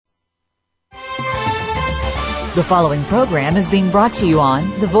The following program is being brought to you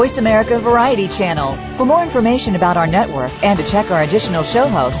on the Voice America Variety Channel. For more information about our network and to check our additional show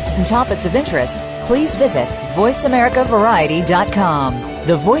hosts and topics of interest, please visit voiceamericavariety.com.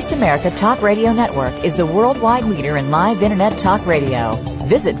 The Voice America Talk Radio Network is the worldwide leader in live Internet talk radio.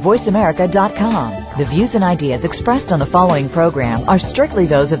 Visit voiceamerica.com. The views and ideas expressed on the following program are strictly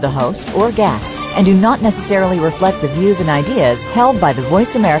those of the host or guests and do not necessarily reflect the views and ideas held by the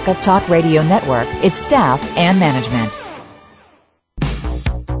Voice America Talk Radio Network, its staff, and management.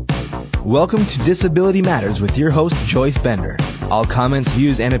 Welcome to Disability Matters with your host, Joyce Bender. All comments,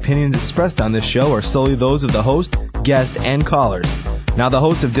 views, and opinions expressed on this show are solely those of the host, guest, and callers. Now the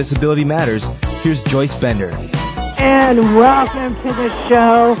host of Disability Matters, here's Joyce Bender. And welcome to the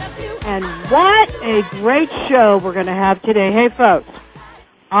show. And what a great show we're going to have today. Hey, folks,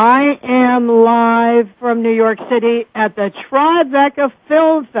 I am live from New York City at the Tribeca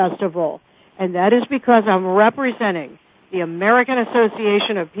Film Festival, and that is because I'm representing the American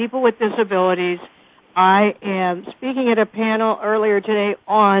Association of People with Disabilities. I am speaking at a panel earlier today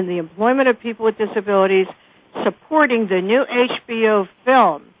on the employment of people with disabilities, supporting the new HBO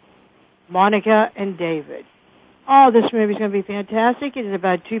film, Monica and David. Oh, this movie is going to be fantastic. It is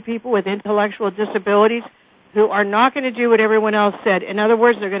about two people with intellectual disabilities who are not going to do what everyone else said. In other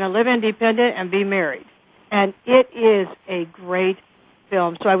words, they're going to live independent and be married. And it is a great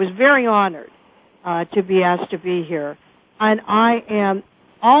film. So I was very honored to be asked to be here. And I am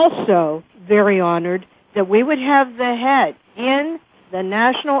also very honored that we would have the head in the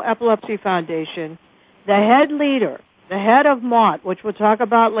National Epilepsy Foundation, the head leader, the head of MOT, which we'll talk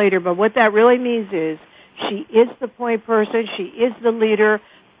about later. But what that really means is she is the point person. She is the leader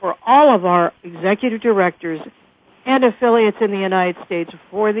for all of our executive directors and affiliates in the United States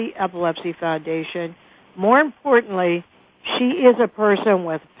for the Epilepsy Foundation. More importantly, she is a person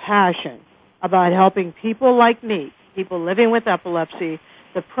with passion about helping people like me, people living with epilepsy.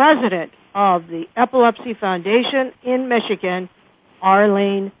 The president of the Epilepsy Foundation in Michigan,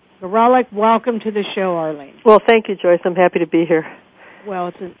 Arlene Gorelick. Welcome to the show, Arlene. Well, thank you, Joyce. I'm happy to be here. Well,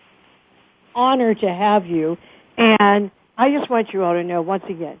 it's an honor to have you, and I just want you all to know, once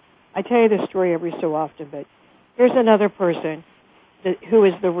again, I tell you this story every so often, but here's another person who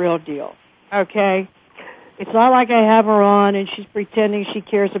is the real deal, okay? It's not like I have her on and she's pretending she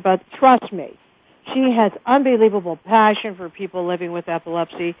cares about, trust me, she has unbelievable passion for people living with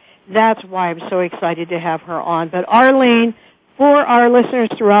epilepsy. That's why I'm so excited to have her on. But Arlene, for our listeners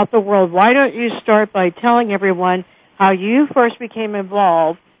throughout the world, why don't you start by telling everyone how you first became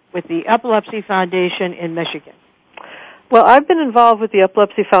involved with the Epilepsy Foundation in Michigan? Well, I've been involved with the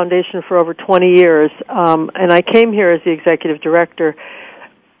Epilepsy Foundation for over 20 years, and I came here as the executive director.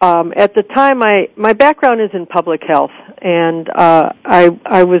 At the time, my background is in public health, and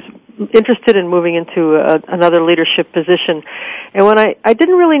I was interested in moving into another leadership position. And when I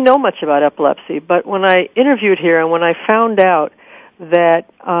didn't really know much about epilepsy, but when I interviewed here and when I found out that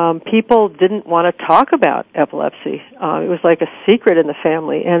people didn't want to talk about epilepsy. It was like a secret in the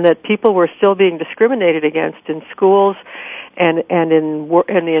family, and that people were still being discriminated against in schools and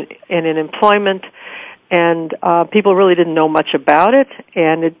in employment, and people really didn't know much about it,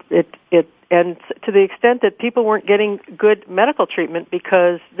 and and to the extent that people weren't getting good medical treatment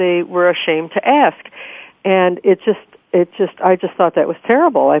because they were ashamed to ask, and I just thought that was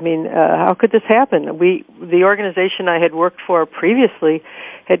terrible. I mean, how could this happen? The organization I had worked for previously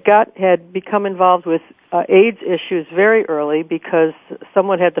had become involved with AIDS issues very early because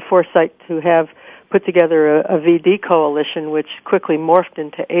someone had the foresight to have put together a VD coalition, which quickly morphed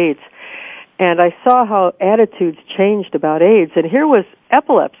into AIDS. And I saw how attitudes changed about AIDS. And here was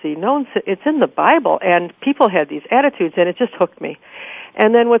epilepsy. It's in the Bible, and people had these attitudes, and it just hooked me.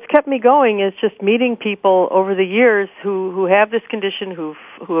 And then what's kept me going is just meeting people over the years who have this condition, who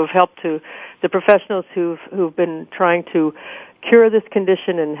have helped the professionals who've been trying to cure this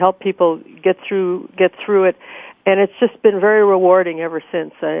condition and help people get through it. And it's just been very rewarding ever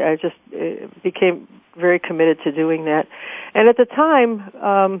since. I just became very committed to doing that. And at the time,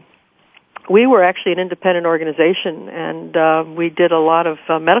 we were actually an independent organization, and we did a lot of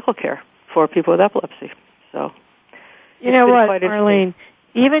medical care for people with epilepsy. So, you know what, Arlene?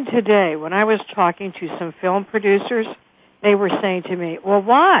 Even today, when I was talking to some film producers, they were saying to me, well,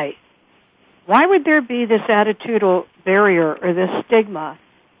 why? Why would there be this attitudinal barrier or this stigma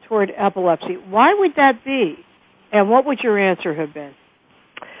toward epilepsy? Why would that be? And what would your answer have been?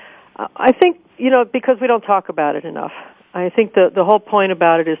 I think, because we don't talk about it enough. I think the whole point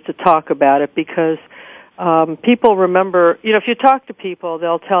about it is to talk about it because people remember, if you talk to people,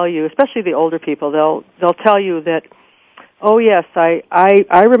 they'll tell you, especially the older people, they'll tell you that Oh yes,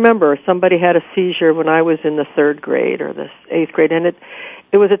 I remember somebody had a seizure when I was in the 3rd grade or the 8th grade, and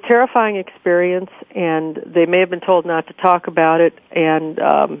it was a terrifying experience, and they may have been told not to talk about it, and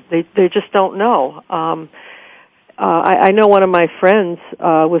they just don't know. I know one of my friends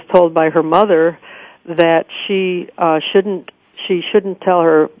was told by her mother that she shouldn't tell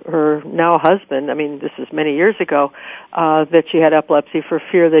her now husband, I mean this is many years ago, that she had epilepsy for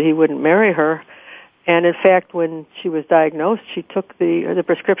fear that he wouldn't marry her. And in fact, when she was diagnosed, she took the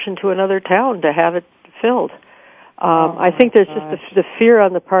prescription to another town to have it filled. I think there's just the fear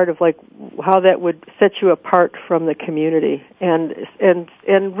on the part of like how that would set you apart from the community. And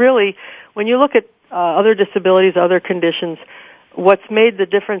really, when you look at other disabilities, other conditions, what's made the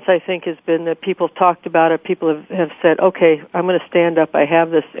difference, I think, has been that people have talked about it. People have said, "Okay, I'm going to stand up. I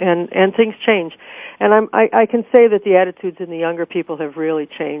have this," and things change. And I can say that the attitudes in the younger people have really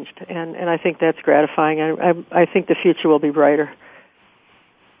changed, and I think that's gratifying. I think the future will be brighter.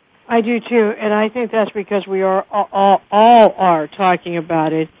 I do too, and I think that's because we are all are talking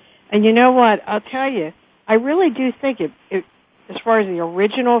about it. And you know what? I'll tell you, I really do think it as far as the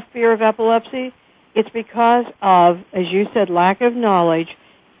original fear of epilepsy, it's because of, as you said, lack of knowledge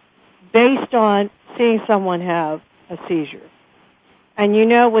based on seeing someone have a seizure. And you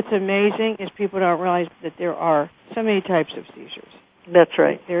know what's amazing is people don't realize that there are so many types of seizures. That's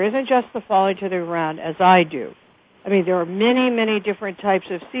right. There isn't just the falling to the ground, as I do. I mean, there are many, many different types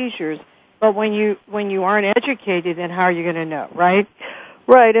of seizures, but when you aren't educated, then how are you going to know, right?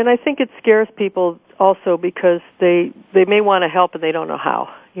 Right, and I think it scares people also because they may want to help and they don't know how,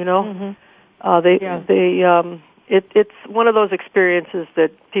 you know? Mm-hmm. It's one of those experiences that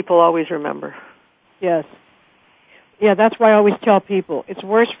people always remember. Yes. Yeah, that's why I always tell people, it's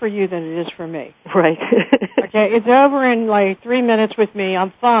worse for you than it is for me. Right. Okay, it's over in like 3 minutes with me.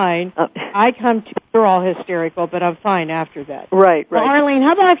 I'm fine. I come to, you're all hysterical, but I'm fine after that. Right. Well, Arlene,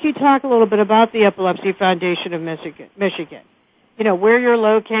 how about if you talk a little bit about the Epilepsy Foundation of Michigan? You know, where you're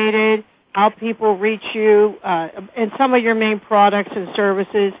located, how people reach you, and some of your main products and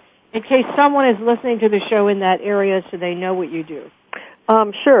services, in case someone is listening to the show in that area so they know what you do.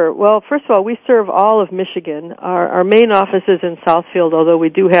 Sure. Well, first of all, we serve all of Michigan. Our main office is in Southfield, although we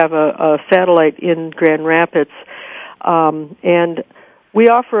do have a satellite in Grand Rapids. And we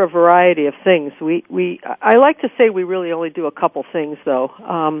offer a variety of things. I like to say we really only do a couple things,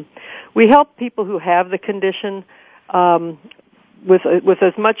 though. We help people who have the condition with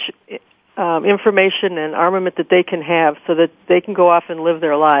as much information and armament that they can have so that they can go off and live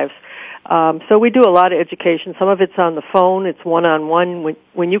their lives. So we do a lot of education. Some of it's on the phone. It's one-on-one.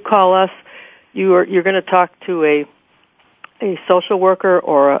 When you call us, you're going to talk to a social worker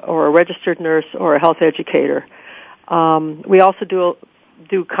or a registered nurse or a health educator. We also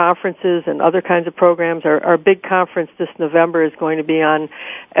do conferences and other kinds of programs. Our big conference this November is going to be on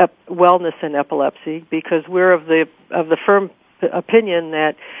wellness and epilepsy because we're of the firm opinion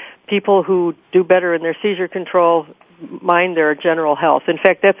that people who do better in their seizure control mind their general health. In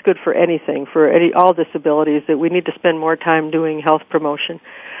fact, that's good for anything, for all disabilities, that we need to spend more time doing health promotion.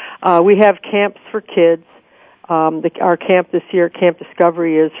 We have camps for kids. Our camp this year, Camp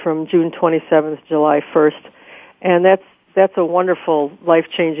Discovery, is from June 27th to July 1st, and that's a wonderful,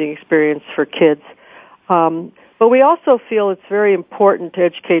 life-changing experience for kids. But we also feel it's very important to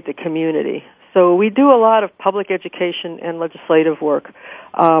educate the community. So we do a lot of public education and legislative work.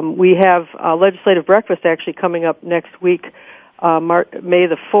 We have a legislative breakfast actually coming up next week, May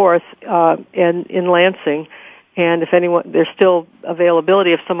the 4th, in Lansing. And if there's still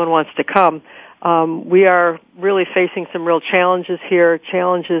availability if someone wants to come. We are really facing some real challenges here,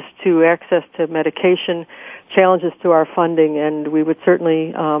 challenges to access to medication, challenges to our funding, and we would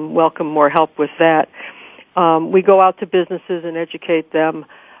certainly welcome more help with that. We go out to businesses and educate them.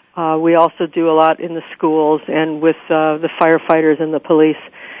 We also do a lot in the schools and with the firefighters and the police.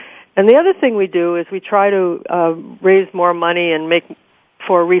 And the other thing we do is we try to raise more money and make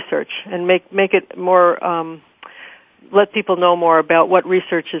for research and make it more let people know more about what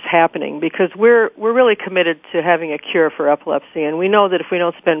research is happening, because we're really committed to having a cure for epilepsy, and we know that if we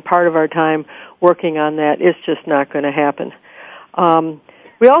don't spend part of our time working on that, it's just not going to happen.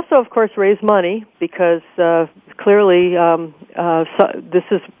 We also, of course, raise money because clearly this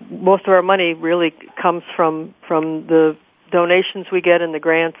is most of our money really comes from the donations we get and the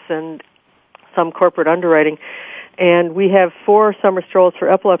grants and some corporate underwriting. And we have 4 summer strolls for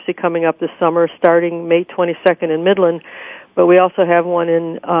epilepsy coming up this summer, starting May 22nd in Midland. But we also have one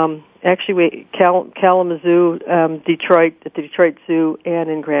in Kalamazoo, Detroit, at the Detroit Zoo, and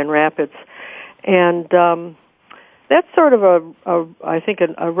in Grand Rapids. And that's sort of I think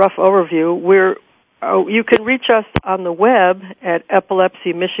a rough overview. you can reach us on the web at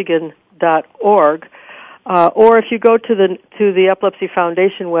epilepsymichigan.org, or if you go to the Epilepsy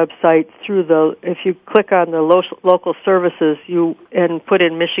Foundation website if you click on the local services and put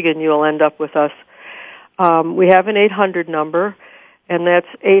in Michigan, you'll end up with us. We have an 800 number, and that's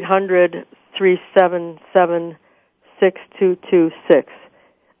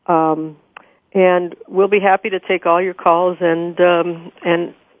 800-377-6226. And we'll be happy to take all your calls, and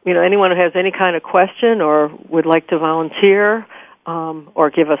anyone who has any kind of question or would like to volunteer or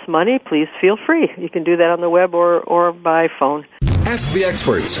give us money, please feel free. You can do that on the web or by phone. Ask the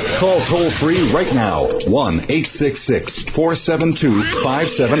experts. Call toll-free right now,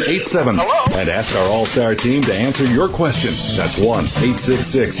 1-866-472-5787. And ask our All-Star team to answer your question. That's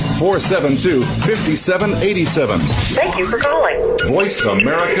 1-866-472-5787. Thank you for calling.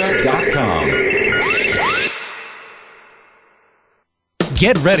 VoiceAmerica.com.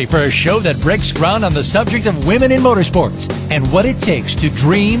 Get ready for a show that breaks ground on the subject of women in motorsports and what it takes to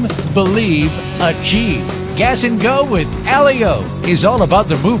dream, believe, achieve. Gas and Go with Allie O is all about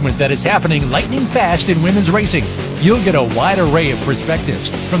the movement that is happening lightning fast in women's racing. You'll get a wide array of perspectives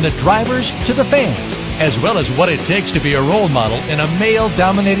from the drivers to the fans, as well as what it takes to be a role model in a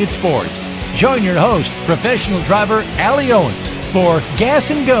male-dominated sport. Join your host, professional driver Allie Owens, for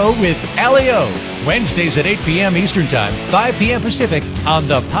Gas and Go with Allie O, Wednesdays at 8 p.m. Eastern Time, 5 p.m. Pacific, on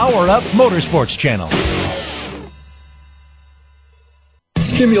the Power Up Motorsports Channel.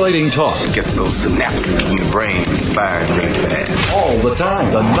 Stimulating talk. Gets those synapses in the brain inspired really fast. All the time.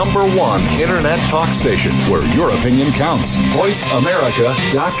 The #1 Internet talk station where your opinion counts.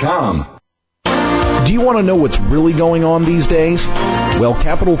 VoiceAmerica.com. Do you want to know what's really going on these days? Well,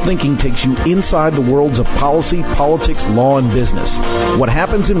 Capital Thinking takes you inside the worlds of policy, politics, law, and business. What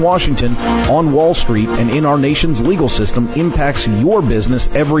happens in Washington, on Wall Street, and in our nation's legal system impacts your business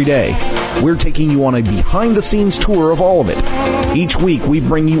every day. We're taking you on a behind-the-scenes tour of all of it. Each week, we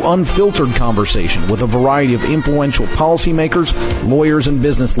bring you unfiltered conversation with a variety of influential policymakers, lawyers, and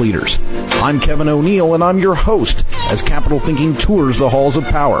business leaders. I'm Kevin O'Neill, and I'm your host as Capital Thinking tours the halls of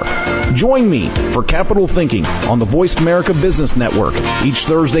power. Join me for Capital Thinking on the Voice America Business Network each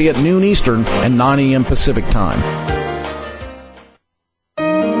Thursday at noon Eastern and 9 a.m. Pacific Time.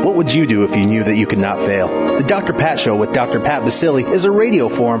 What would you do if you knew that you could not fail? The Dr. Pat Show with Dr. Pat Basili is a radio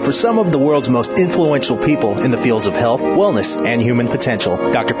forum for some of the world's most influential people in the fields of health, wellness, and human potential.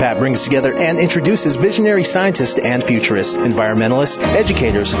 Dr. Pat brings together and introduces visionary scientists and futurists, environmentalists,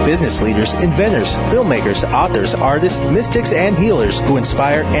 educators, business leaders, inventors, filmmakers, authors, artists, mystics, and healers who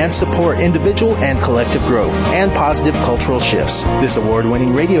inspire and support individual and collective growth and positive cultural shifts. This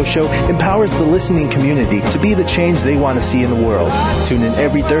award-winning radio show empowers the listening community to be the change they want to see in the world. Tune in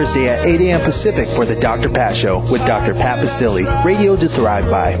every Thursday at 8 a.m. Pacific for the Dr. Pat Show with Dr. Pat Basili, radio to thrive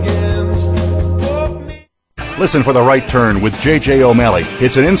by. Listen for The Right Turn with J.J. O'Malley.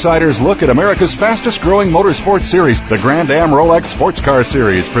 It's an insider's look at America's fastest-growing motorsports series, the Grand Am Rolex Sports Car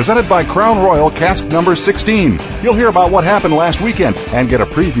Series, presented by Crown Royal Cask Number 16. You'll hear about what happened last weekend and get a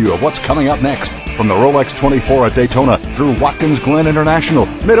preview of what's coming up next. From the Rolex 24 at Daytona through Watkins Glen International,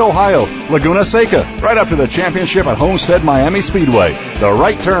 Mid-Ohio, Laguna Seca, right up to the championship at Homestead Miami Speedway. The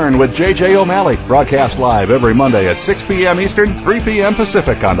Right Turn with J.J. O'Malley, broadcast live every Monday at 6 p.m. Eastern, 3 p.m.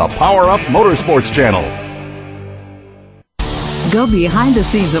 Pacific on the Power Up Motorsports Channel. Go behind the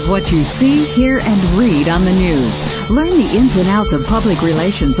scenes of what you see, hear, and read on the news. Learn the ins and outs of public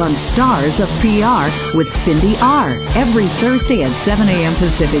relations on Stars of PR with Cindy R. every Thursday at 7 a.m.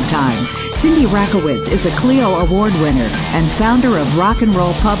 Pacific Time. Cindy Rakowitz is a Clio Award winner and founder of Rock and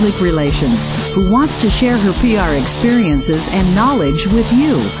Roll Public Relations, who wants to share her PR experiences and knowledge with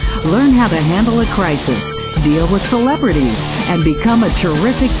you. Learn how to handle a crisis, deal with celebrities, and become a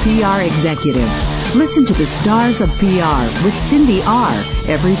terrific PR executive. Listen to the Stars of PR with Cindy R.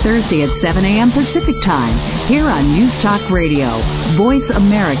 every Thursday at 7 a.m. Pacific Time here on News Talk Radio,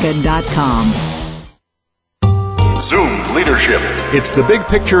 VoiceAmerica.com. Zoom Leadership. It's the big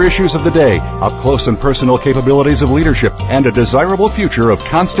picture issues of the day, up close and personal capabilities of leadership, and a desirable future of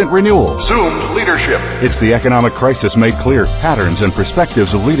constant renewal. Zoom Leadership. It's the economic crisis made clear, patterns and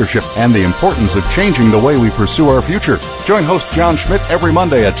perspectives of leadership, and the importance of changing the way we pursue our future. Join host John Schmidt every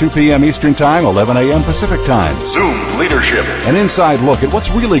Monday at 2 p.m. Eastern Time, 11 a.m. Pacific Time. Zoom Leadership. An inside look at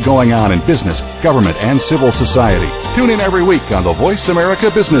what's really going on in business, government, and civil society. Tune in every week on the Voice America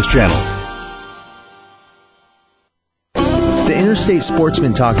Business Channel. The Interstate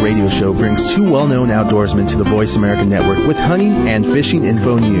Sportsman Talk radio show brings two well-known outdoorsmen to the Voice America Network with hunting and fishing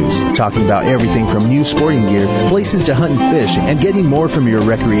info news, talking about everything from new sporting gear, places to hunt and fish, and getting more from your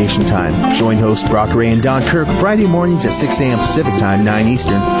recreation time. Join hosts Brock Ray and Don Kirk Friday mornings at 6 a.m. Pacific Time, 9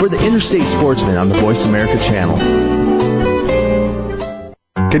 Eastern, for the Interstate Sportsman on the Voice America channel.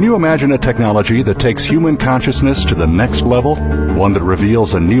 Can you imagine a technology that takes human consciousness to the next level? One that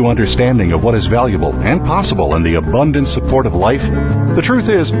reveals a new understanding of what is valuable and possible in the abundant support of life? The truth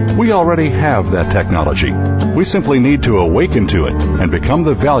is, we already have that technology. We simply need to awaken to it and become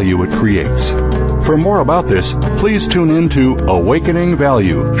the value it creates. For more about this, please tune in to Awakening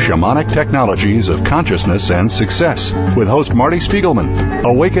Value, Shamanic Technologies of Consciousness and Success with host Marty Spiegelman.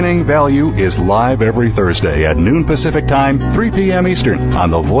 Awakening Value is live every Thursday at noon Pacific Time, 3 p.m. Eastern on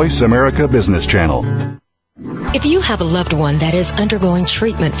the Voice America Business Channel. If you have a loved one that is undergoing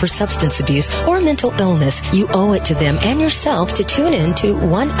treatment for substance abuse or mental illness, you owe it to them and yourself to tune in to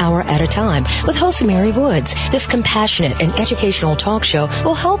 1 Hour at a Time with host Mary Woods. This compassionate and educational talk show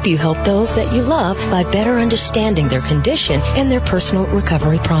will help you help those that you love by better understanding their condition and their personal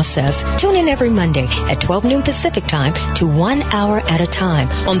recovery process. Tune in every Monday at 12 noon Pacific Time to 1 Hour at a Time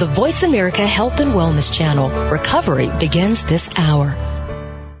on the Voice America Health and Wellness Channel. Recovery begins this hour.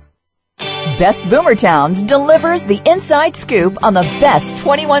 Best Boomer Towns delivers the inside scoop on the best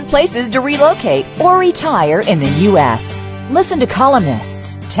 21 places to relocate or retire in the U.S. Listen to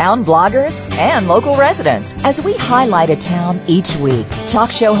columnists, town bloggers, and local residents as we highlight a town each week. Talk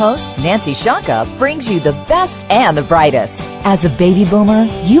show host Nancy Shaka brings you the best and the brightest. As a baby boomer,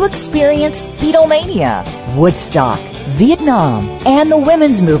 you experienced Beatlemania, Woodstock, Vietnam, and the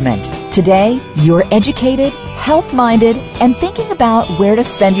women's movement. Today, you're educated, health-minded, and thinking about where to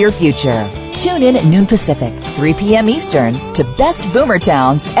spend your future. Tune in at noon Pacific, 3 p.m. Eastern to Best Boomer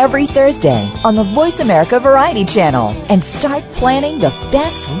Towns every Thursday on the Voice America Variety Channel and start planning the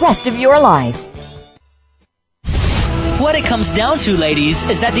best rest of your life. What it comes down to, ladies,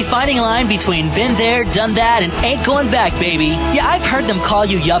 is that defining line between been there, done that, and ain't going back, baby. Yeah, I've heard them call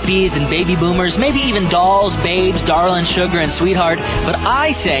you yuppies and baby boomers, maybe even dolls, babes, darling, sugar, and sweetheart, but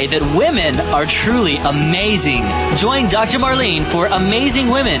I say that women are truly amazing. Join Dr. Marlene for Amazing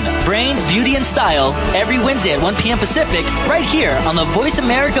Women, Brains, Beauty, and Style every Wednesday at 1 p.m. Pacific, right here on the Voice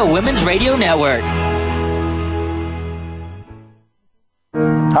America Women's Radio Network.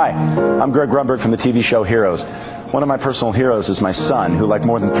 Hi, I'm Greg Grunberg from the TV show Heroes. One of my personal heroes is my son, who, like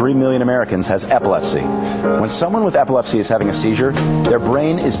more than 3 million Americans, has epilepsy. When someone with epilepsy is having a seizure, their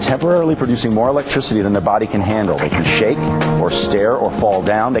brain is temporarily producing more electricity than their body can handle. They can shake or stare or fall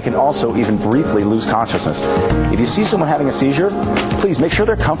down. They can also even briefly lose consciousness. If you see someone having a seizure, please make sure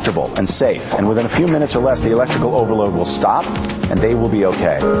they're comfortable and safe. And within a few minutes or less, the electrical overload will stop and they will be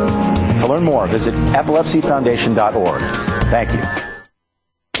okay. To learn more, visit epilepsyfoundation.org. Thank you.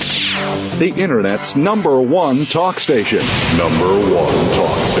 The Internet's #1 talk station. #1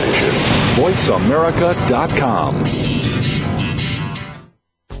 talk station. VoiceAmerica.com.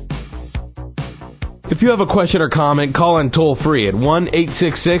 If you have a question or comment, call in toll-free at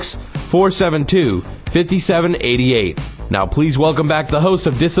 1-866-472-5788. Now, please welcome back the host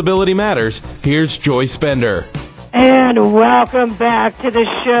of Disability Matters. Here's Joyce Bender. And welcome back to the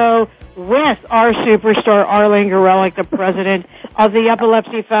show with our superstar, Arlene Gorelick, the president of the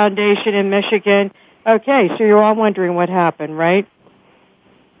Epilepsy Foundation in Michigan. Okay, so you're all wondering what happened, right?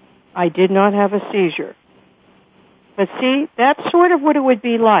 I did not have a seizure. But see, that's sort of what it would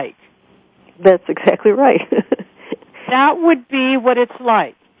be like. That's exactly right. That would be what it's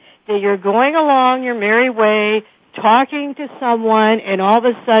like. That you're going along your merry way, talking to someone, and all of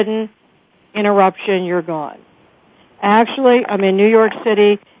a sudden, interruption, you're gone. Actually, I'm in New York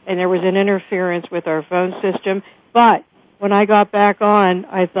City, and there was an interference with our phone system, but when I got back on,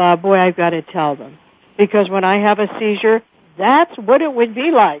 I thought, boy, I've got to tell them. Because when I have a seizure, that's what it would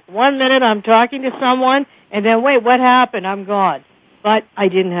be like. 1 minute I'm talking to someone, and then, wait, what happened? I'm gone. But I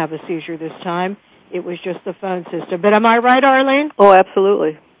didn't have a seizure this time. It was just the phone system. But am I right, Arlene? Oh,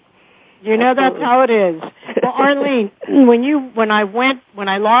 absolutely. You know, absolutely. That's how it is. Well, Arlene, when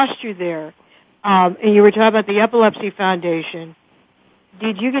I lost you there, and you were talking about the Epilepsy Foundation,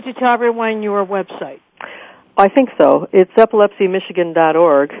 did you get to tell everyone your website? I think so. It's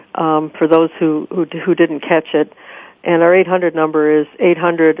epilepsymichigan.org, for those who didn't catch it. And our 800 number is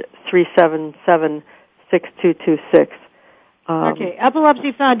 800-377-6226. Okay,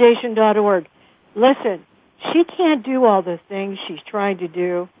 epilepsyfoundation.org. Listen, she can't do all the things she's trying to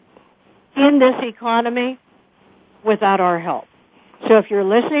do in this economy without our help. So if you're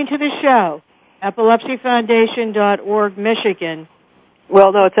listening to the show, epilepsyfoundation.org, Michigan.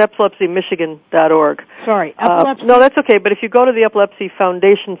 Well, no, it's epilepsymichigan.org. Sorry, epilepsy. No, that's okay. But if you go to the Epilepsy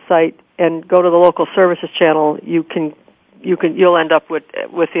Foundation site and go to the local services channel, you'll end up with the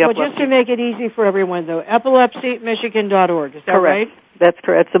epilepsy. Well, just to make it easy for everyone, though, epilepsymichigan.org. Is that right? That's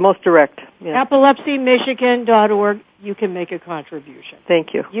correct. It's the most direct. Yeah. Epilepsymichigan.org. You can make a contribution.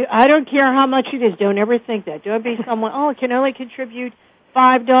 Thank you. I don't care how much it is. Don't ever think that. Don't be someone, I can only contribute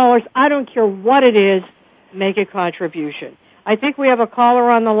 $5. I don't care what it is. Make a contribution. I think we have a caller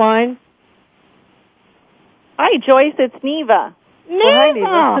on the line. Hi, Joyce. It's Neva.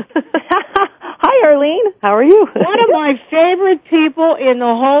 Neva! Hi, Arlene. How are you? One of my favorite people in the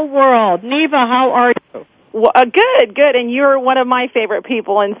whole world. Neva, how are you? Well, good. And you're one of my favorite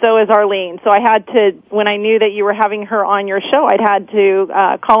people, and so is Arlene. So I had to, when I knew that you were having her on your show, I'd had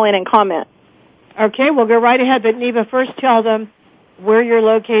to call in and comment. Okay, we'll go right ahead. But Neva, first tell them where you're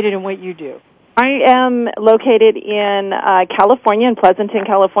located and what you do. I am located in California, in Pleasanton,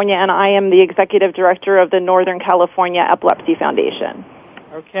 California, and I am the executive director of the Northern California Epilepsy Foundation.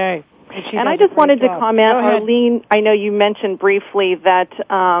 Okay. And I just wanted to comment, Arlene, I know you mentioned briefly that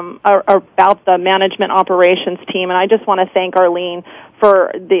about the management operations team, and I just want to thank Arlene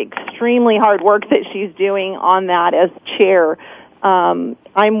for the extremely hard work that she's doing on that as chair.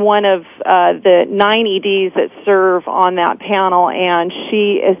 I'm one of the 9 EDs that serve on that panel, and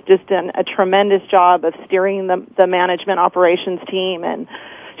she has just done a tremendous job of steering the management operations team, and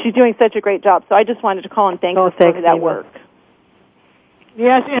she's doing such a great job. So I just wanted to call and thank her for that work.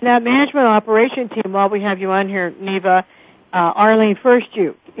 Yes, and that management operation team, while we have you on here, Neva, Arlene, first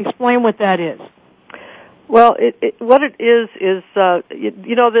you. Explain what that is. Well, what it is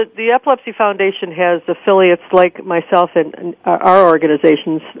the Epilepsy Foundation has affiliates like myself and our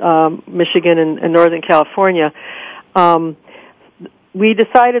organizations, Michigan and Northern California. We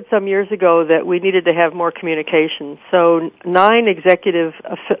decided some years ago that we needed to have more communication. So 9 executives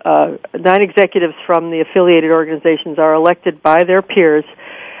from the affiliated organizations are elected by their peers,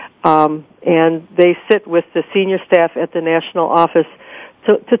 and they sit with the senior staff at the national office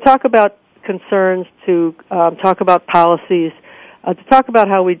to talk about concerns, to talk about policies, to talk about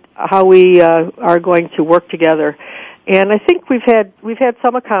how we are going to work together. And I think we've had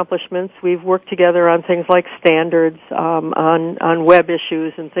some accomplishments. We've worked together on things like standards, on web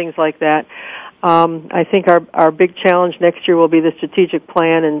issues and things like that. I think our big challenge next year will be the strategic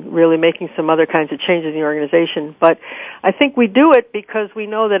plan and really making some other kinds of changes in the organization. But I think we do it because we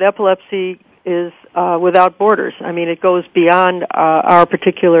know that epilepsy is without borders. I mean, it goes beyond our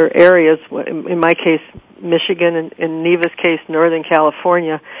particular areas. In my case, Michigan, and in Neva's case, Northern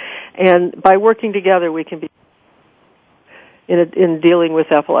California. And by working together, we can be in dealing with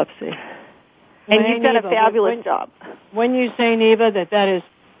epilepsy. And you've done a fabulous job. When you say, Neva,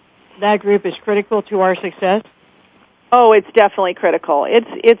 that group is critical to our success? Oh, it's definitely critical.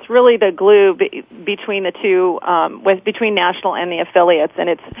 It's really the glue between the two, between national and the affiliates, and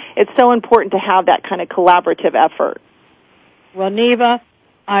it's so important to have that kind of collaborative effort. Well, Neva,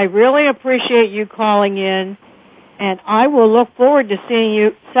 I really appreciate you calling in, and I will look forward to seeing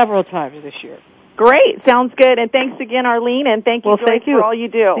you several times this year. Great. Sounds good. And thanks again, Arlene, and thank you, Joyce, for all you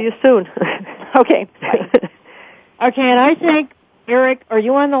do. See you soon. Okay. Bye. Okay, and I think, Eric, are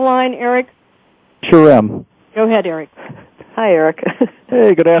you on the line, Eric? Sure am. Go ahead, Eric. Hi, Eric.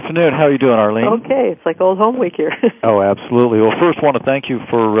 Hey, good afternoon. How are you doing, Arlene? Okay, it's like old home week here. Oh, absolutely. Well, first, I want to thank you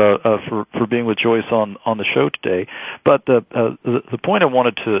for being with Joyce on the show today. But the point I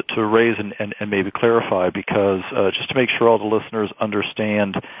wanted to raise and maybe clarify, because just to make sure all the listeners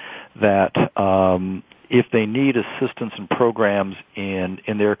understand that if they need assistance and programs in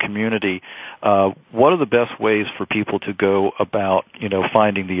their community, what are the best ways for people to go about,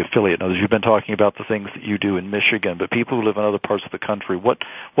 finding the affiliate? Now, you've been talking about the things that you do in Michigan, but people who live in other parts of the country, what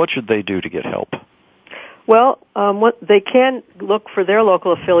should they do to get help? Well, they can look for their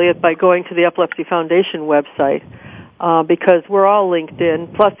local affiliate by going to the Epilepsy Foundation website, because we're all linked in.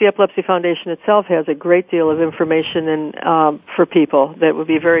 Plus, the Epilepsy Foundation itself has a great deal of information for people that would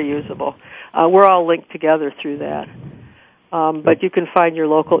be very usable. We're all linked together through that. But you can find your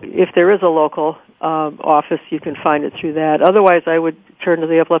local, if there is a local office, you can find it through that. Otherwise, I would turn to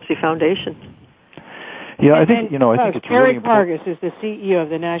the Epilepsy Foundation. Yeah, I think it's really important. Terry Pargas is the CEO of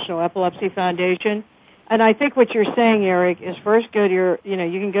the National Epilepsy Foundation. And I think what you're saying, Eric, is first go to your, you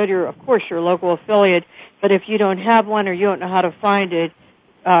can go to your local affiliate, but if you don't have one or you don't know how to find it,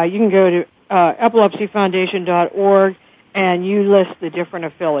 you can go to epilepsyfoundation.org and you list the different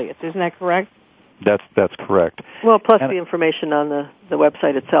affiliates. Isn't that correct? That's correct. Well, plus the information on the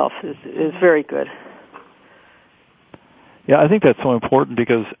website itself is very good. Yeah, I think that's so important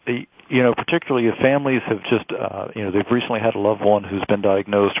because, particularly if families have just, they've recently had a loved one who's been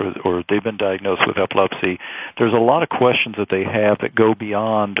diagnosed or they've been diagnosed with epilepsy, there's a lot of questions that they have that go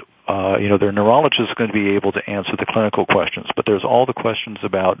beyond, their neurologist is going to be able to answer the clinical questions, but there's all the questions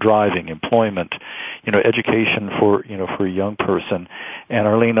about driving, employment, education for a young person. And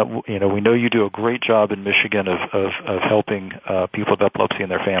Arlene, we know you do a great job in Michigan of helping people with epilepsy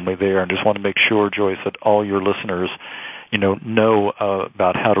and their family there, and just want to make sure, Joyce, that all your listeners know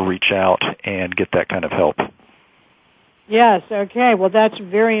about how to reach out and get that kind of help. Yes, okay. Well, that's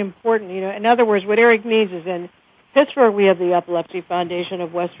very important. In other words, what Eric means is in Pittsburgh we have the Epilepsy Foundation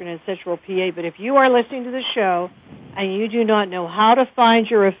of Western and Central PA, but if you are listening to the show and you do not know how to find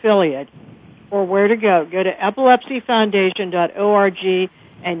your affiliate or where to go to epilepsyfoundation.org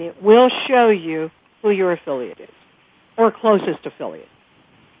and it will show you who your affiliate is or closest affiliate.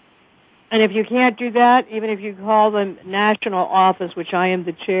 And if you can't do that, even if you call the national office, which I am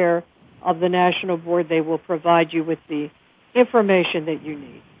the chair of the national board, they will provide you with the information that you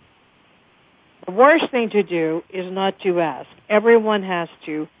need. The worst thing to do is not to ask. Everyone has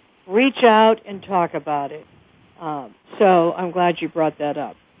to reach out and talk about it. So I'm glad you brought that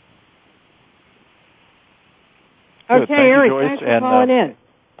up. Good. Okay, Thank you, Eric, Joyce, thanks for calling in.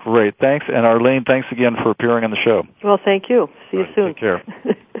 Great, thanks. And Arlene, thanks again for appearing on the show. Well, thank you. See you soon. Take care.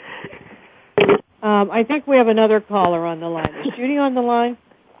 I think we have another caller on the line. Is Judy on the line?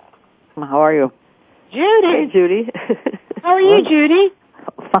 How are you? Judy. Hey, Judy. How are you, Judy?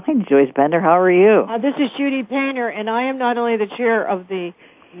 Fine, Joyce Bender. How are you? This is Judy Painter, and I am not only the chair of the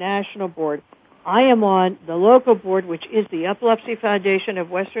national board, I am on the local board, which is the Epilepsy Foundation of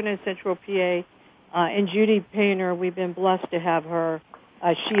Western and Central PA. And Judy Painter, we've been blessed to have her.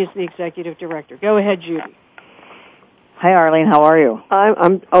 She is the executive director. Go ahead, Judy. Hi, Arlene. How are you?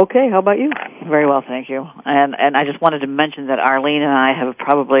 I'm okay. How about you? Very well, thank you. And I just wanted to mention that Arlene and I have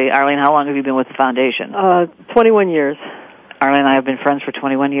Arlene, how long have you been with the foundation? 21 years. Arlene and I have been friends for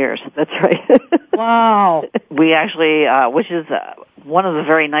 21 years. That's right. Wow. We actually, which is one of the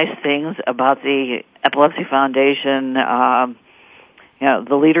very nice things about the Epilepsy Foundation,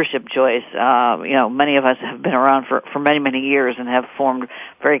 the leadership, Joyce. Many of us have been around for many, many years and have formed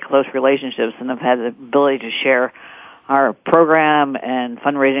very close relationships and have had the ability to share our program and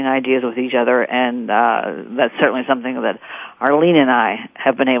fundraising ideas with each other, and that's certainly something that Arlene and I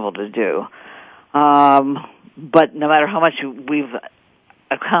have been able to do. But no matter how much we've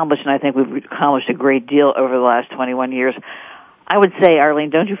accomplished, and I think we've accomplished a great deal over the last 21 years, I would say,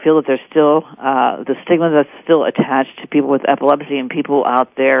 Arlene, don't you feel that there's still the stigma that's still attached to people with epilepsy and people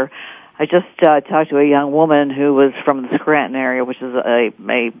out there? I just talked to a young woman who was from the Scranton area, which is a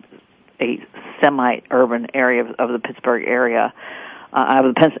semi-urban area of the Pittsburgh area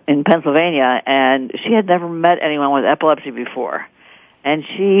in Pennsylvania, and she had never met anyone with epilepsy before. And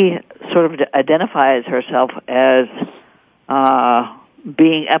she sort of identifies herself as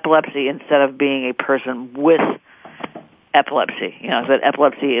being epilepsy instead of being a person with epilepsy. That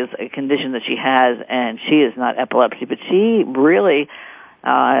epilepsy is a condition that she has, and she is not epilepsy. But she really,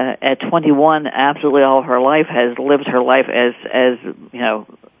 at 21, absolutely all of her life has lived her life as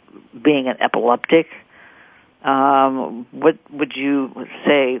being an epileptic. What would you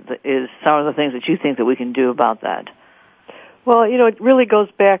say is some of the things that you think that we can do about that? Well, it really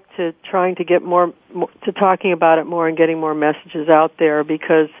goes back to trying to get more to talking about it more and getting more messages out there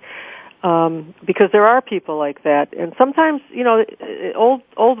because there are people like that, and sometimes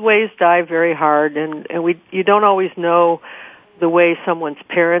old ways die very hard, and you don't always know the way someone's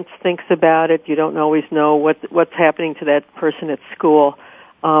parents thinks about it. You don't always know what's happening to that person at school.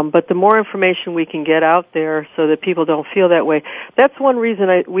 But the more information we can get out there so that people don't feel that way, that's one reason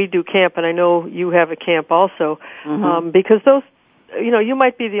we do camp, and I know you have a camp also, because those, you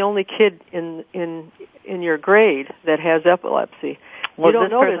might be the only kid in your grade that has epilepsy. Well, you don't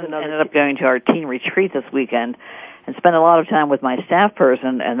this know person ended up going to our teen retreat this weekend and spent a lot of time with my staff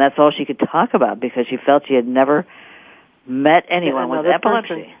person, and that's all she could talk about because she felt she had never met anyone with epilepsy.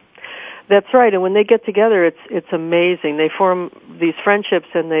 Person. That's right, and when they get together, it's amazing. They form these friendships,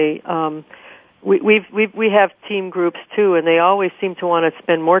 and we have team groups too, and they always seem to want to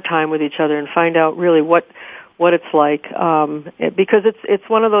spend more time with each other and find out really what it's like, because it's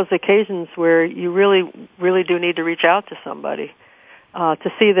one of those occasions where you really do need to reach out to somebody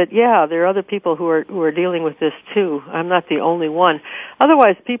to see that there are other people who are dealing with this too. I'm not the only one.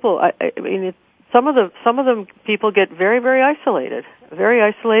 Otherwise, people, some of them people get very, very isolated. Very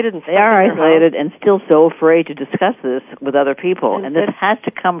isolated, and they are isolated and still so afraid to discuss this with other people. And this has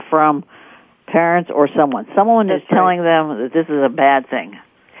to come from parents or someone. Someone is telling them that this is a bad thing.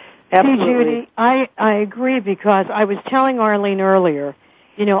 Absolutely. Hey, Judy, I agree because I was telling Arlene earlier,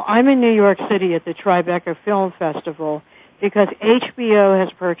 I'm in New York City at the Tribeca Film Festival because HBO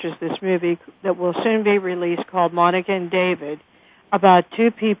has purchased this movie that will soon be released called Monica and David, about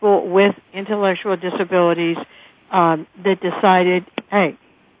two people with intellectual disabilities that decided, hey,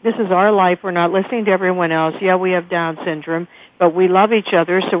 this is our life. We're not listening to everyone else. Yeah, we have Down syndrome, but we love each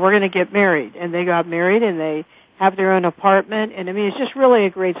other, so we're going to get married. And they got married, and they have their own apartment. And, I mean, it's just really a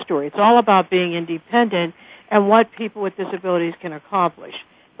great story. It's all about being independent and what people with disabilities can accomplish.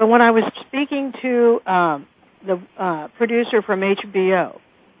 But when I was speaking to the producer from HBO,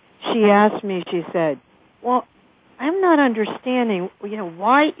 she asked me, she said, well, I'm not understanding,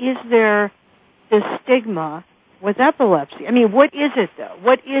 why is there this stigma with epilepsy? I mean, what is it, though?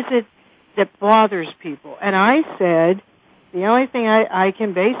 What is it that bothers people? And I said, the only thing I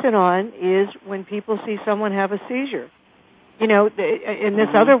can base it on is when people see someone have a seizure. And this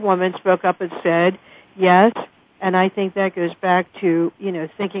other woman spoke up and said, yes, and I think that goes back to,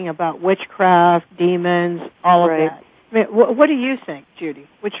 thinking about witchcraft, demons, all of that. I mean, what do you think, Judy?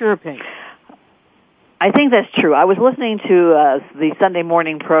 What's your opinion? I think that's true. I was listening to the Sunday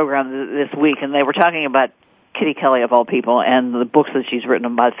morning program this week, and they were talking about Kitty Kelly, of all people, and the books that she's written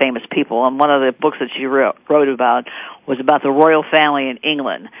about famous people. And one of the books that she wrote about was about the royal family in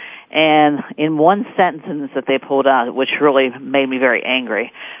England. And in one sentence that they pulled out, which really made me very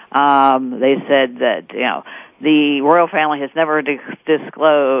angry, they said that, the royal family has never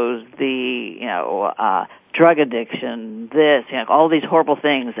disclosed the, drug addiction, all these horrible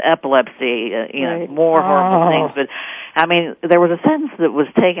things, epilepsy, more horrible things. But, I mean, there was a sentence that was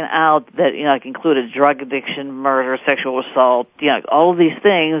taken out that, included drug addiction, murder, sexual assault, all of these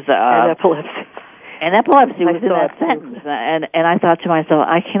things. And epilepsy. And epilepsy was in that sentence. And I thought to myself,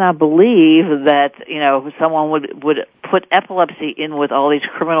 I cannot believe that, someone would put epilepsy in with all these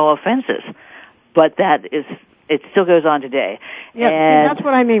criminal offenses. But it still goes on today. Yeah, and that's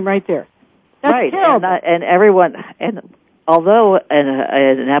what I mean right there. That's right, terrible. And everyone, and although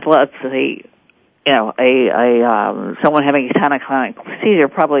an epilepsy, someone having a tonic-clonic seizure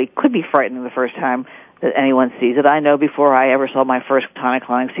probably could be frightening the first time that anyone sees it. I know before I ever saw my first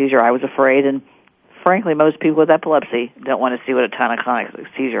tonic-clonic seizure, I was afraid, and frankly, most people with epilepsy don't want to see what a tonic-clonic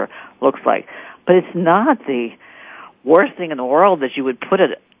seizure looks like. But it's not the worst thing in the world that you would put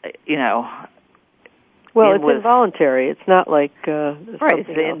it, Well, it's involuntary. It's not like right. It's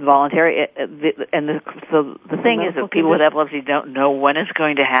involuntary. So the thing is that people with epilepsy don't know when it's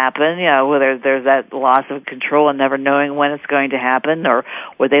going to happen. Whether there's that loss of control and never knowing when it's going to happen, or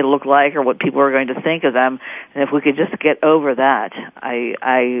what they look like, or what people are going to think of them. And if we could just get over that,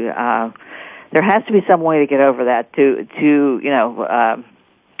 there has to be some way to get over that.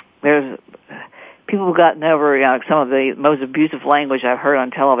 There's people who've gotten over some of the most abusive language I've heard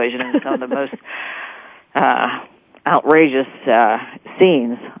on television and some of the most outrageous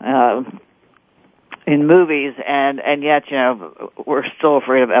scenes in movies, and yet we're still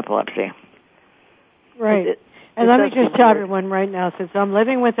afraid of epilepsy. Right. And let me just tell everyone right now, since I'm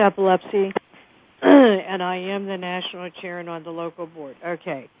living with epilepsy, and I am the national chair and on the local board.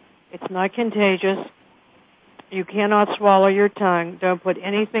 Okay, it's not contagious. You cannot swallow your tongue. Don't put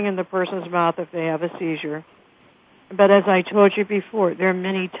anything in the person's mouth if they have a seizure. But as I told you before, there are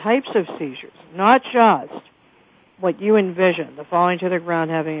many types of seizures, not just what you envision, the falling to the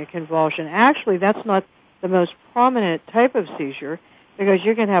ground, having a convulsion. Actually, that's not the most prominent type of seizure, because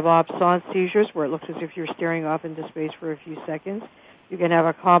you can have absence seizures where it looks as if you're staring off into space for a few seconds. You can have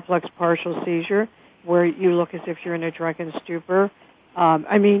a complex partial seizure where you look as if you're in a drunken stupor.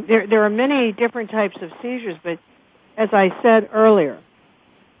 There are many different types of seizures, but as I said earlier,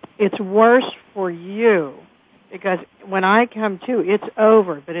 it's worse for you. Because when I come to, it's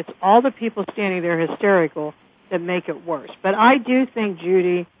over, but it's all the people standing there hysterical that make it worse. But I do think,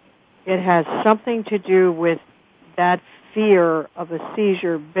 Judy, it has something to do with that fear of a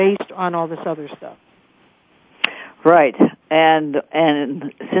seizure based on all this other stuff. Right. And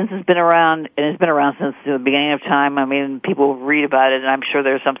since it's been around, and it's been around since the beginning of time, I mean, people read about it, and I'm sure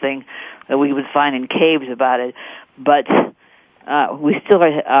there's something that we would find in caves about it, but we still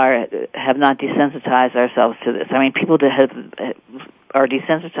have not desensitized ourselves to this. I mean, people are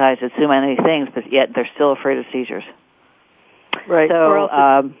desensitized to so many things, but yet they're still afraid of seizures. Right.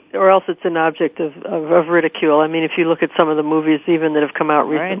 So, or else it's an object of ridicule. I mean, if you look at some of the movies even that have come out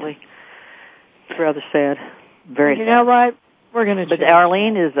recently, it's rather sad. Very sad. You know what? We're going to. But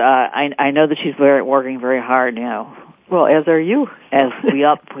Arlene is. I know that she's working very hard. Well, as are you. As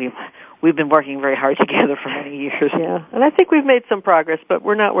we've been working very hard together for many years. Yeah, and I think we've made some progress, but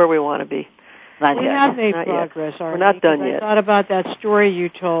we're not where we want to be. We have made progress, Arlene. We're not done yet. I thought about that story you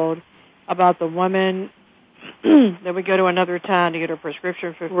told about the woman that would go to another town to get her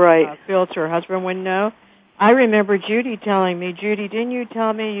prescription filled so her husband wouldn't know. I remember Judy telling me, Judy, didn't you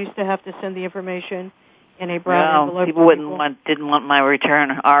tell me you used to have to send the information in a brown envelope? People didn't want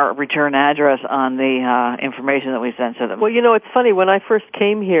our return address on the information that we sent to them. Well, it's funny. When I first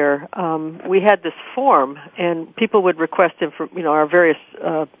came here, we had this form, and people would request our various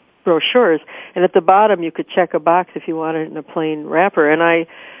brochures, and at the bottom you could check a box if you wanted it in a plain wrapper. And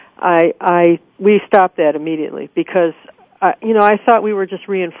we stopped that immediately because I thought we were just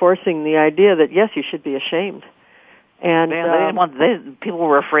reinforcing the idea that yes, you should be ashamed. And people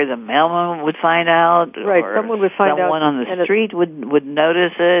were afraid the mailman would find out, right? Someone would find out. Someone on the street would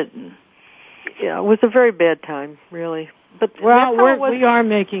notice it. Yeah, it was a very bad time, really. But we are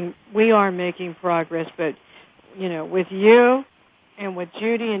making progress. But with you and with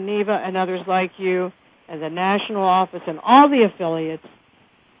Judy and Neva and others like you, and the national office and all the affiliates,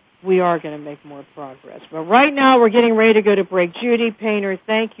 we are going to make more progress. But right now, we're getting ready to go to break. Judy Painter,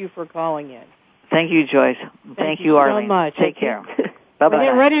 thank you for calling in. Thank you, Joyce. Thank you, Arlene. So much. Take care. Bye-bye. We're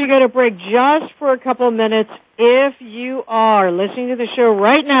getting ready to go to break just for a couple of minutes. If you are listening to the show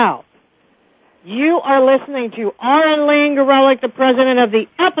right now, you are listening to Arlene Gorelick, the president of the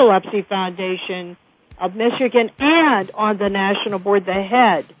Epilepsy Foundation of Michigan, and on the national board, the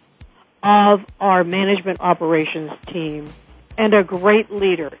head of our management operations team, and a great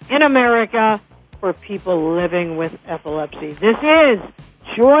leader in America for people living with epilepsy. This is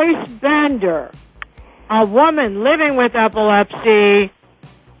Joyce Bender, a woman living with epilepsy,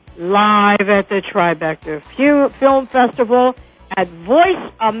 live at the Tribeca Film Festival at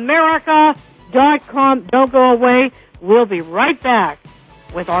voiceamerica.com. Don't go away. We'll be right back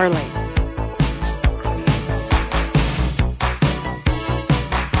with Arlene.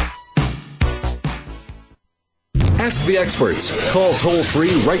 Ask the experts. Call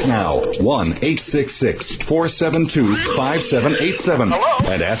toll-free right now, 1-866-472-5787.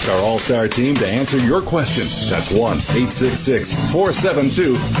 And ask our all-star team to answer your question. That's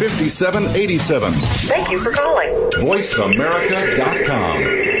 1-866-472-5787. Thank you for calling. VoiceAmerica.com.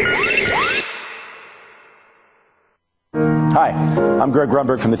 Hi, I'm Greg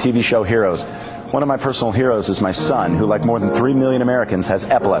Grunberg from the TV show Heroes. One of my personal heroes is my son, who, like more than 3 million Americans, has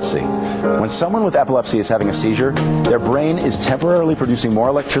epilepsy. When someone with epilepsy is having a seizure, their brain is temporarily producing more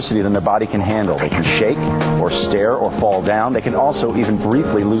electricity than their body can handle. They can shake, or stare, or fall down. They can also even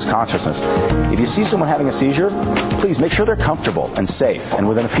briefly lose consciousness. If you see someone having a seizure, please make sure they're comfortable and safe. And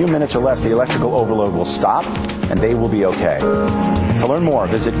within a few minutes or less, the electrical overload will stop, and they will be okay. To learn more,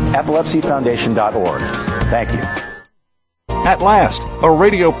 visit epilepsyfoundation.org. Thank you. At last, a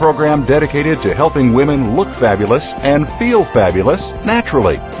radio program dedicated to helping women look fabulous and feel fabulous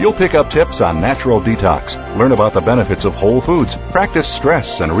naturally. You'll pick up tips on natural detox, learn about the benefits of whole foods, practice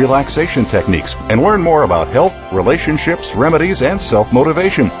stress and relaxation techniques, and learn more about health, relationships, remedies, and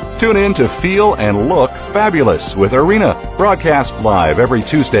self-motivation. Tune in to Feel and Look Fabulous with Arena. Broadcast live every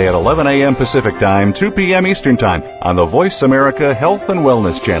Tuesday at 11 a.m. Pacific Time, 2 p.m. Eastern Time on the Voice America Health and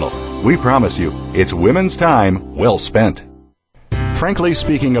Wellness Channel. We promise you, it's women's time well spent. Frankly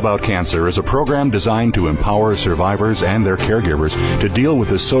Speaking About Cancer is a program designed to empower survivors and their caregivers to deal with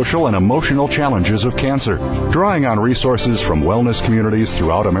the social and emotional challenges of cancer. Drawing on resources from wellness communities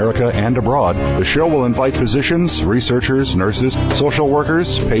throughout America and abroad, the show will invite physicians, researchers, nurses, social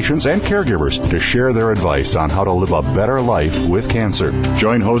workers, patients, and caregivers to share their advice on how to live a better life with cancer.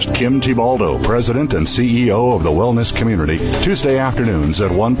 Join host Kim Tibaldo, President and CEO of the Wellness Community, Tuesday afternoons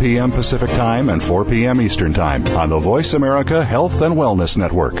at 1 p.m. Pacific Time and 4 p.m. Eastern Time on the Voice America Health and Wellness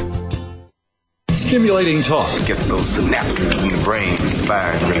Network. Stimulating talk gets those synapses in the brain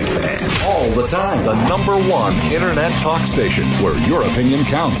firing really fast. All the time. The #1 internet talk station where your opinion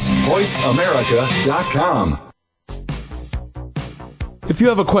counts. VoiceAmerica.com. If you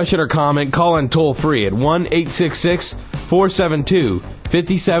have a question or comment, call in toll free at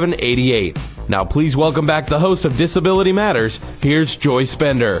 1-866-472-5788. Now please welcome back the host of Disability Matters. Here's Joyce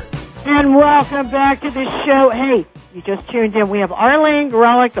Bender. And welcome back to the show. Hey, you just tuned in. We have Arlene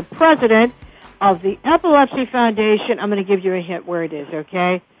Gorelick, the president of the Epilepsy Foundation. I'm going to give you a hint where it is,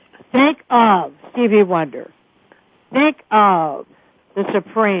 okay? Think of Stevie Wonder. Think of the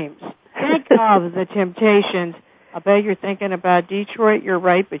Supremes. Think of the Temptations. I bet you're thinking about Detroit. You're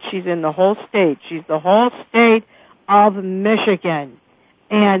right, but she's in the whole state. She's the whole state of Michigan.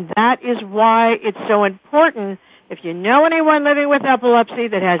 And that is why it's so important. If you know anyone living with epilepsy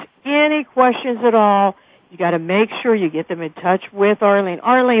that has any questions at all, you got to make sure you get them in touch with Arlene.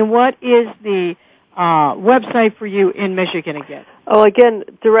 Arlene, what is the website for you in Michigan again? Oh, again,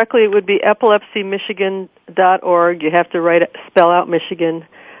 directly it would be epilepsymichigan.org. You have to spell out Michigan.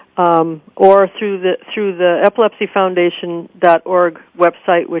 or through the epilepsyfoundation.org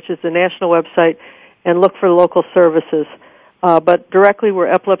website, which is the national website, and look for local services. But directly,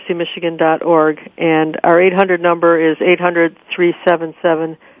 we're epilepsymichigan.org, and our 800 number is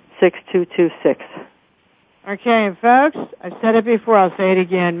 800-377-6226. Okay, and folks, I've said it before, I'll say it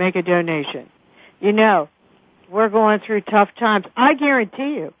again, make a donation. You know, we're going through tough times. I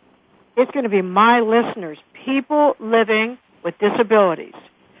guarantee you, it's going to be my listeners, people living with disabilities,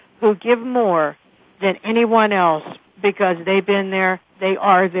 who give more than anyone else because they've been there, they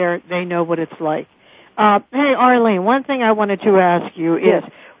are there, they know what it's like. Hey, Arlene, one thing I wanted to ask you is,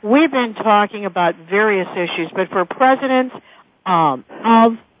 we've been talking about various issues, but for presidents of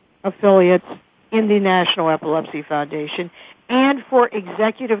affiliates in the National Epilepsy Foundation and for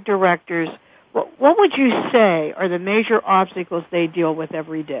executive directors, what would you say are the major obstacles they deal with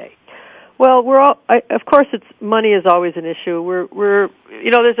every day? Well, of course, money is always an issue.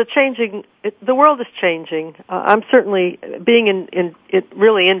 There's a changing, the world is changing. I'm certainly, being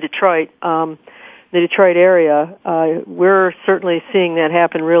really in Detroit, the Detroit area, we're certainly seeing that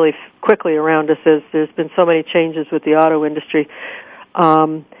happen really quickly around us as there's been so many changes with the auto industry.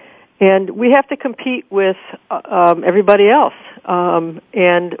 And we have to compete with everybody else.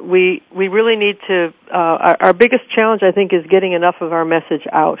 And we really need to, our biggest challenge, I think, is getting enough of our message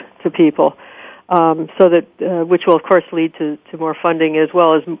out to people, so that, which will, of course, lead to more funding as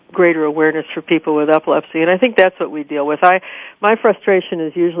well as greater awareness for people with epilepsy. And I think that's what we deal with. My frustration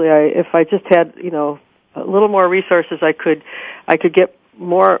is usually if I just had, a little more resources, I could get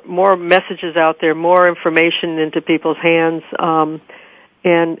more messages out there, more information into people's hands.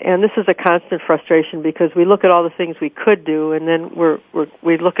 And this is a constant frustration because we look at all the things we could do, and then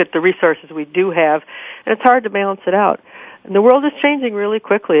we look at the resources we do have, and it's hard to balance it out. And the world is changing really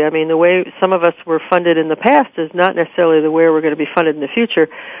quickly. I mean, the way some of us were funded in the past is not necessarily the way we're going to be funded in the future.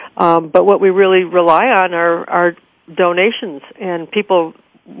 But what we really rely on are donations and people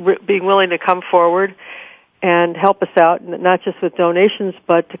being willing to come forward and help us out, not just with donations,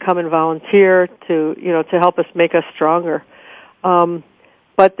 but to come and volunteer to help us make us stronger.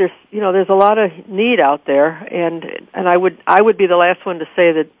 But there's a lot of need out there, and I would be the last one to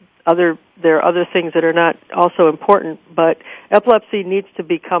say that there are other things that are not also important, but epilepsy needs to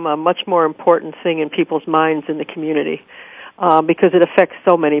become a much more important thing in people's minds in the community, because it affects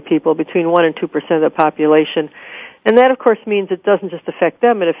so many people, between 1% and 2% of the population. And that, of course, means it doesn't just affect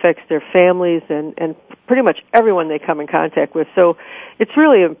them, it affects their families and pretty much everyone they come in contact with. So it's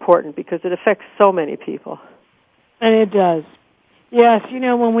really important because it affects so many people. And it does. Yes,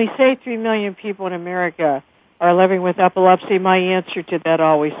 when we say 3 million people in America are living with epilepsy, my answer to that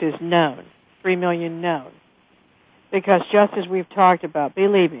always is known. 3 million known. Because just as we've talked about,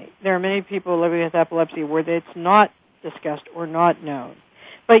 believe me, there are many people living with epilepsy where it's not discussed or not known.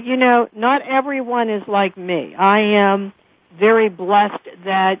 But, not everyone is like me. I am very blessed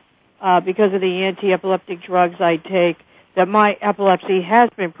that because of the anti-epileptic drugs I take, that my epilepsy has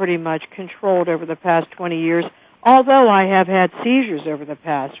been pretty much controlled over the past 20 years, although I have had seizures over the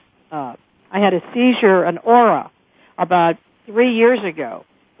past. I had a seizure, an aura, about 3 years ago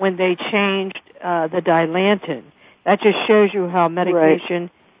when they changed the Dilantin. That just shows you how medication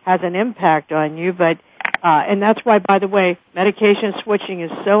has an impact on you. But and that's why, by the way, medication switching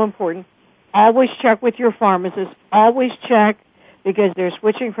is so important. Always check with your pharmacist. Always check, because they're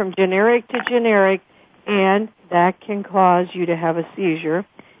switching from generic to generic, and that can cause you to have a seizure.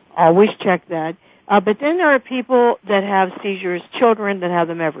 Always check that. But then there are people that have seizures, children that have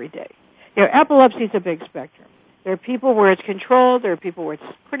them every day. Epilepsy is a big spectrum. There are people where it's controlled, there are people where it's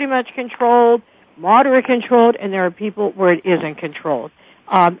pretty much controlled, moderate controlled, and there are people where it isn't controlled.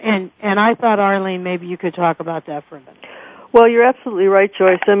 And I thought, Arlene, maybe you could talk about that for a minute. Well, you're absolutely right,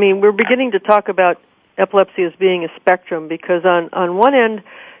 Joyce. I mean, we're beginning to talk about epilepsy as being a spectrum because on one end,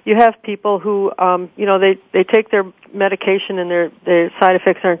 you have people who, they take their medication and their side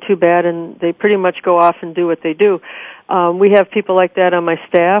effects aren't too bad, and they pretty much go off and do what they do. We have people like that on my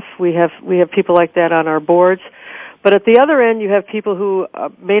staff. We have people like that on our boards. But at the other end, you have people who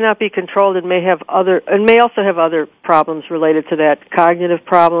may not be controlled and may also have other problems related to that, cognitive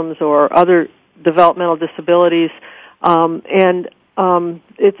problems or other developmental disabilities, and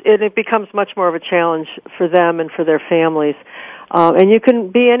it becomes much more of a challenge for them and for their families. And you can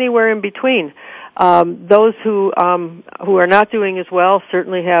be anywhere in between. Those who are not doing as well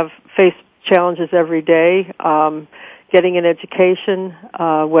certainly face challenges every day. Getting an education,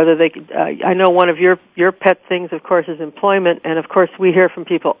 whether they, I know one of your pet things, of course, is employment, and of course we hear from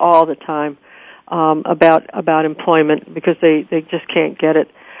people all the time about employment because they just can't get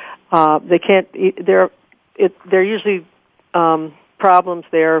it. They can't. They're usually problems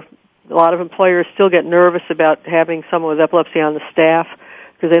there. A lot of employers still get nervous about having someone with epilepsy on the staff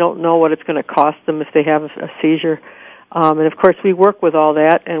because they don't know what it's going to cost them if they have a seizure. And of course, we work with all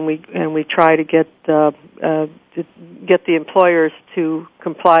that, and we try to get the employers to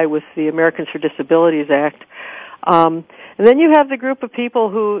comply with the Americans for Disabilities Act. And then you have the group of people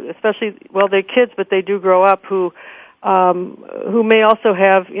who, especially, well, they're kids, but they do grow up, who may also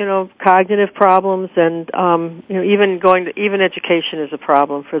have, cognitive problems, and even education is a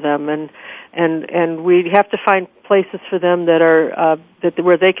problem for them, and we have to find places for them that are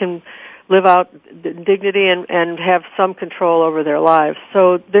where they can live out dignity and have some control over their lives.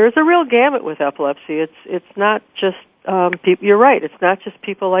 So there's a real gamut with epilepsy. It's not just people. You're right. It's not just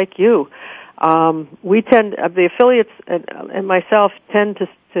people like you. We tend, the affiliates and myself tend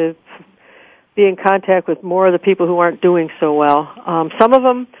to be in contact with more of the people who aren't doing so well. Some of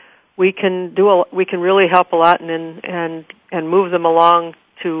them we can really help a lot and move them along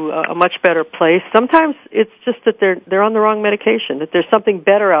to a much better place. Sometimes it's just that they're on the wrong medication, that there's something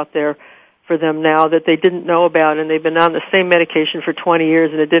better out there for them now that they didn't know about, and they've been on the same medication for 20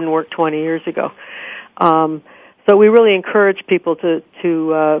 years and it didn't work 20 years ago. So we really encourage people to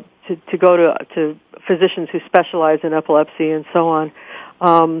go to physicians who specialize in epilepsy and so on.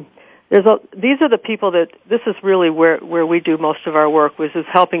 These are the people that, this is really where we do most of our work, which is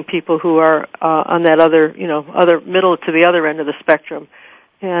helping people who are on that other middle to the other end of the spectrum.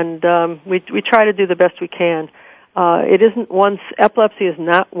 And we try to do the best we can. Epilepsy is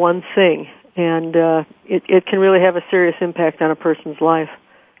not one thing, and it can really have a serious impact on a person's life.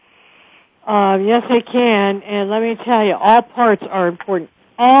 Yes, it can, and let me tell you, all parts are important.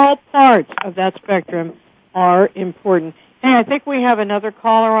 All parts of that spectrum are important. Hey, I think we have another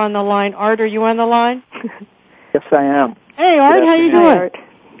caller on the line. Art, are you on the line? Yes, I am. Hey, Art, how you doing? Art.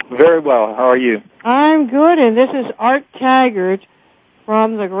 Very well. How are you? I'm good, and this is Art Taggart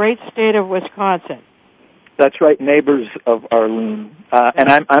from the great state of Wisconsin. That's right, neighbors of Arlene.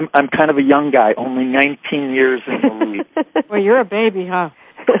 And I'm kind of a young guy, only 19 years in the league. Well, you're a baby, huh?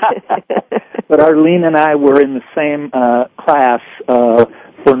 But Arlene and I were in the same class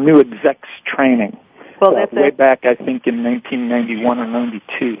for new execs training. Well, that's way back, I think, in 1991 or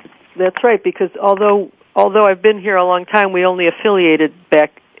 92. That's right, because although I've been here a long time, we only affiliated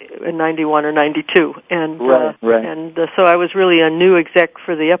back in 91 or 92, and right. And so I was really a new exec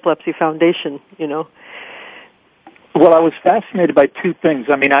for the Epilepsy Foundation, Well, I was fascinated by two things.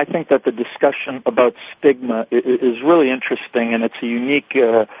 I mean, I think that the discussion about stigma is really interesting, and it's a unique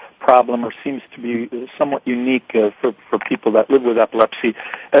problem, or seems to be somewhat unique for people that live with epilepsy.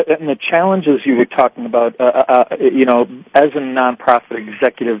 And the challenges you were talking about, as a nonprofit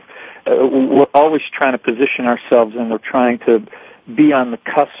executive, we're always trying to position ourselves, and we're trying to be on the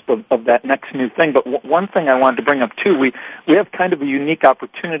cusp of that next new thing. But one thing I wanted to bring up, too, we have kind of a unique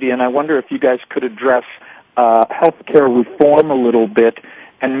opportunity, and I wonder if you guys could address healthcare reform a little bit,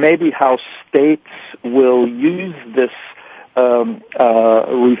 and maybe how states will use this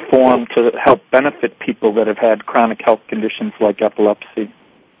reform to help benefit people that have had chronic health conditions like epilepsy.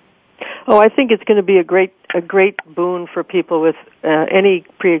 Oh, I think it's going to be a great boon for people with any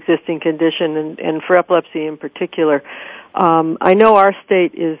pre-existing condition, and for epilepsy in particular. I know our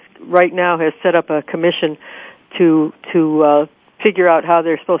state right now has set up a commission to figure out how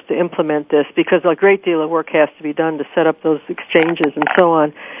they're supposed to implement this, because a great deal of work has to be done to set up those exchanges and so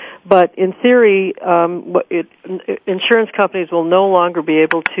on. But in theory, insurance companies will no longer be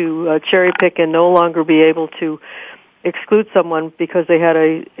able to cherry pick and no longer be able to exclude someone because they had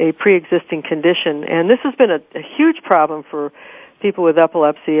a pre-existing condition. And this has been a huge problem for people with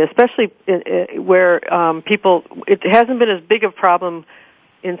epilepsy, especially where it hasn't been as big a problem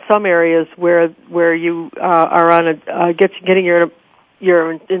in some areas where you are on getting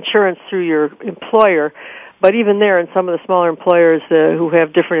your insurance through your employer, but even there, in some of the smaller employers who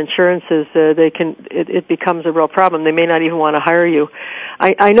have different insurances, it becomes a real problem. They may not even want to hire you.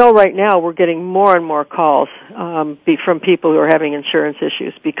 I know right now we're getting more and more calls from people who are having insurance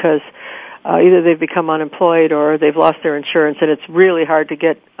issues because either they've become unemployed or they've lost their insurance, and it's really hard to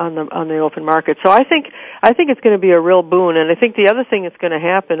get on the open market. So I think it's going to be a real boon, and I think the other thing that's going to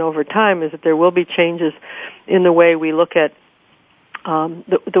happen over time is that there will be changes in the way we look at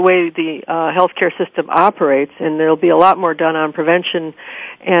the way the healthcare system operates, and there'll be a lot more done on prevention,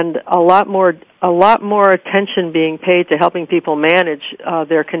 and a lot more attention being paid to helping people manage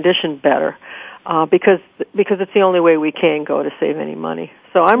their condition better. Because it's the only way we can go to save any money.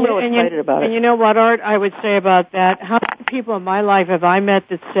 So I'm really excited about it. And you know what, Art, I would say about that? How many people in my life have I met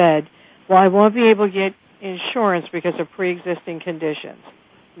that said, well, I won't be able to get insurance because of pre-existing conditions?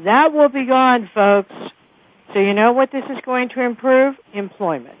 That will be gone, folks. So you know what this is going to improve?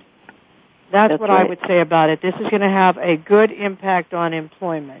 Employment. That's what right. I would say about it. This is going to have a good impact on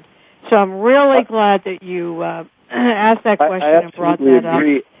employment. So I'm really glad that you asked that question and brought that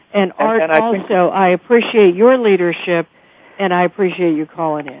agree. Up. And Art, I appreciate your leadership, and I appreciate you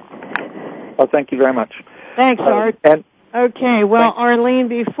calling in. Well, thank you very much. Thanks, Art. Okay, well, Arlene,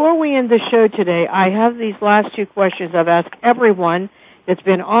 before we end the show today, I have these last two questions I've asked everyone that's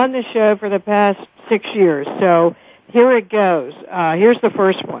been on the show for the past 6 years. So here it goes. Here's the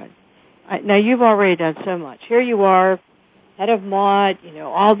first one. Now, you've already done so much. Here you are, head of Mott,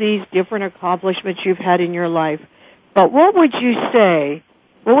 all these different accomplishments you've had in your life. But what would you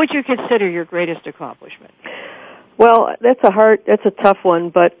consider your greatest accomplishment? Well, that's a tough one,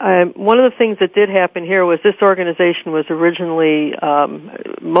 but one of the things that did happen here was this organization was originally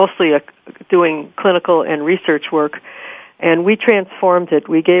mostly doing clinical and research work, and we transformed it.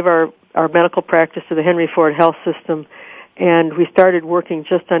 We gave our medical practice to the Henry Ford Health System, and we started working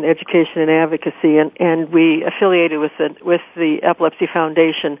just on education and advocacy, and we affiliated with the Epilepsy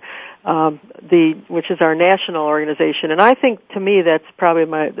Foundation, which is our national organization. And I think, to me, that's probably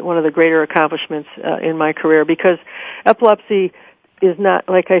one of the greater accomplishments in my career, because epilepsy is not,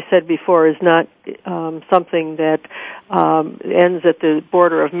 like I said before, is not something that ends at the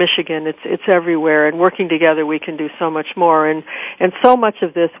border of Michigan. It's everywhere, and working together we can do so much more. And so much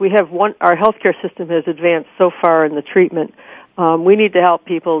of this, our healthcare system has advanced so far in the treatment. We need to help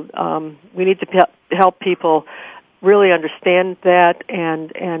people. We need to help people really understand that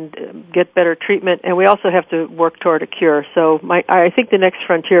and get better treatment, and we also have to work toward a cure. So I think the next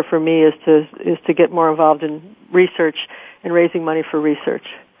frontier for me is to get more involved in research and raising money for research.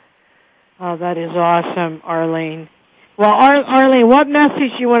 Oh, that is awesome, Arlene. Well, Arlene, what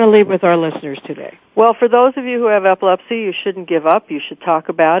message do you want to leave with our listeners today? Well, for those of you who have epilepsy, you shouldn't give up. You should talk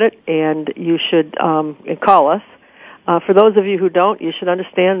about it, and you should call us. For those of you who don't, you should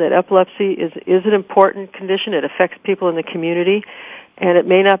understand that epilepsy is an important condition. It affects people in the community, and it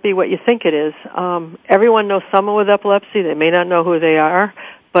may not be what you think it is. Everyone knows someone with epilepsy. They may not know who they are,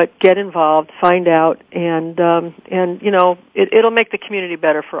 but get involved, find out, and it'll make the community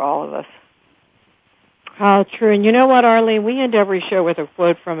better for all of us. How true. And you know what, Arlene? We end every show with a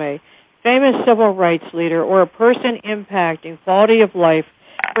quote from a famous civil rights leader or a person impacting quality of life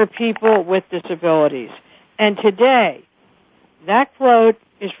for people with disabilities. And today, that quote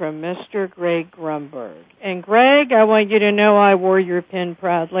is from Mr. Greg Grumberg. And Greg, I want you to know I wore your pin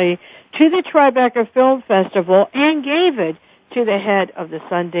proudly to the Tribeca Film Festival and gave it to the head of the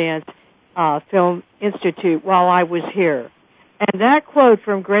Sundance Film Institute while I was here. And that quote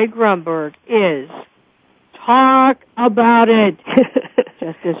from Greg Grumberg is, talk about it.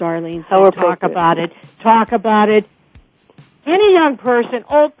 Just as Arlene said, talk about it. Talk about it. Any young person,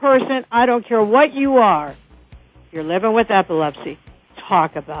 old person, I don't care what you are, if you're living with epilepsy,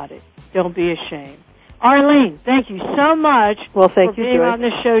 talk about it. Don't be ashamed. Arlene, thank you so much for being on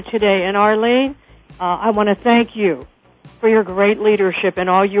the show today. And Arlene, I want to thank you for your great leadership and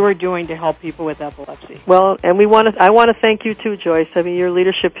all you are doing to help people with epilepsy. Well, and I want to thank you too, Joyce. I mean, your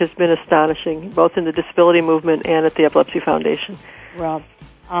leadership has been astonishing, both in the disability movement and at the Epilepsy Foundation. Well,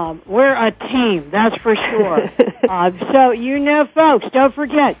 we're a team, that's for sure. So, folks, don't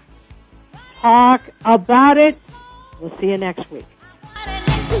forget, talk about it. We'll see you next week.